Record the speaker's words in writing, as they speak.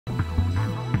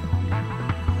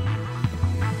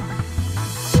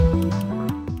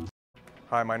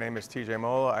Hi, my name is TJ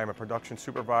Mola. I am a production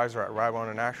supervisor at Radwell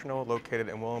International, located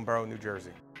in Willingboro, New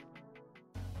Jersey.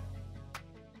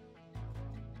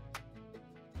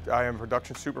 I am a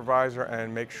production supervisor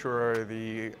and make sure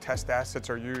the test assets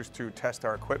are used to test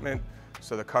our equipment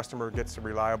so the customer gets a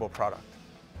reliable product.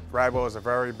 Radwell is a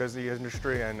very busy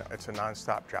industry and it's a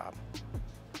non-stop job.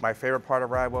 My favorite part of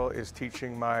Radwell is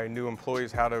teaching my new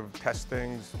employees how to test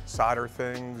things, solder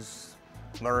things,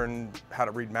 learn how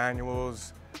to read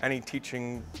manuals. Any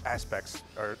teaching aspects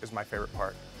is my favorite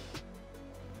part.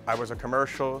 I was a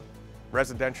commercial,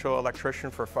 residential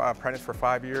electrician apprentice for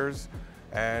 5 years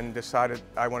and decided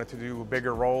I wanted to do a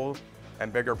bigger role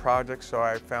and bigger projects, so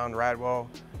I found Radwell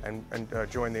and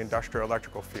joined the industrial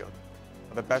electrical field.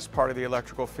 The best part of the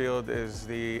electrical field is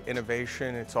the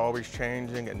innovation. It's always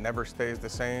changing, it never stays the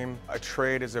same. A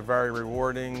trade is a very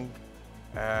rewarding,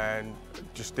 and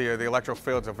just the electrical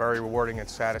field is a very rewarding and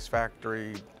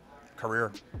satisfactory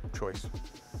career choice.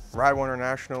 Radwell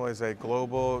International is a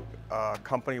global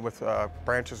company with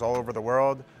branches all over the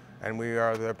world, and we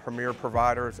are the premier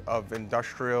providers of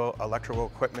industrial electrical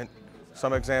equipment.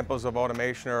 Some examples of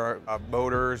automation are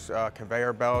motors,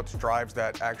 conveyor belts, drives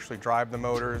that actually drive the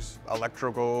motors,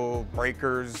 electrical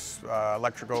breakers,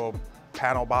 electrical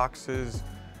panel boxes,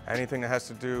 anything that has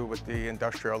to do with the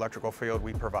industrial electrical field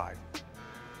we provide.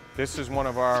 This is one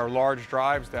of our large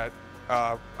drives that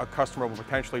a customer will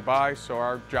potentially buy, so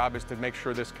our job is to make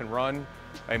sure this can run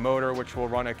a motor which will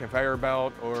run a conveyor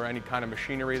belt or any kind of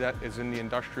machinery that is in the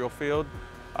industrial field.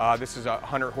 This is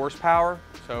 100 horsepower,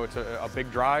 so it's a big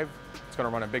drive. It's going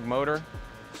to run a big motor.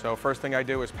 So first thing I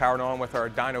do is power it on with our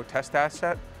dyno test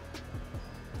asset.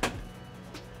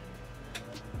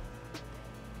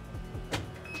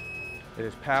 It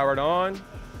is powered on,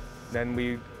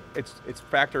 then it's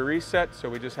factory reset, so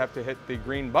we just have to hit the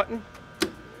green button.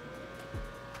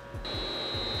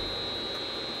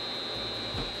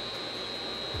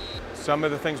 Some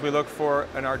of the things we look for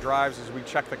in our drives is we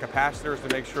check the capacitors to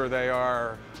make sure they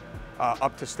are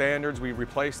up to standards. We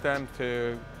replace them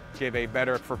to give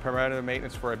for preventative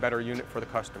maintenance for a better unit for the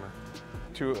customer.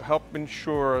 To help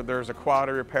ensure there's a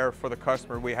quality repair for the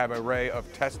customer, we have an array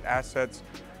of test assets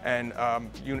and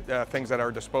things at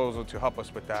our disposal to help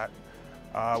us with that.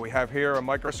 We have here a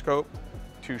microscope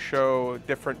to show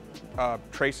different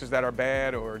traces that are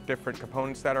bad or different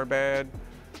components that are bad.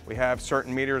 We have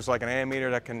certain meters like an ammeter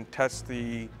that can test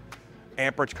the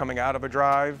amperage coming out of a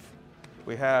drive.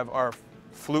 We have our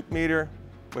fluke meter,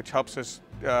 which helps us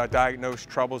diagnose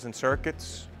troubles in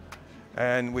circuits.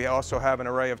 And we also have an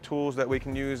array of tools that we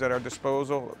can use at our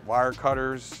disposal, wire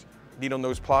cutters, needle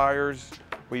nose pliers.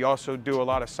 We also do a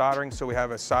lot of soldering, so we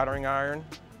have a soldering iron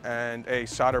and a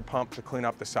solder pump to clean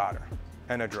up the solder,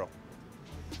 and a drill.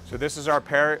 So this is our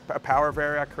power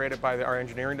variac created by our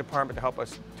engineering department to help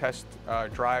us test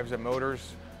drives and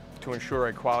motors to ensure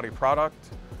a quality product.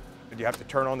 You have to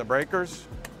turn on the breakers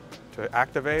to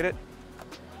activate it.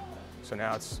 So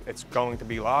now it's going to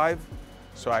be live.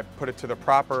 So I put it to the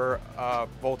proper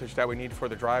voltage that we need for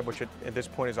the drive, which at this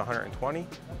point is 120.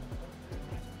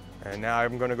 And now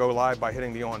I'm going to go live by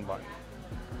hitting the on button.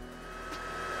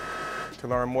 To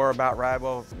learn more about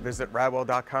Radwell, visit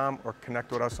radwell.com or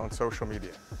connect with us on social media.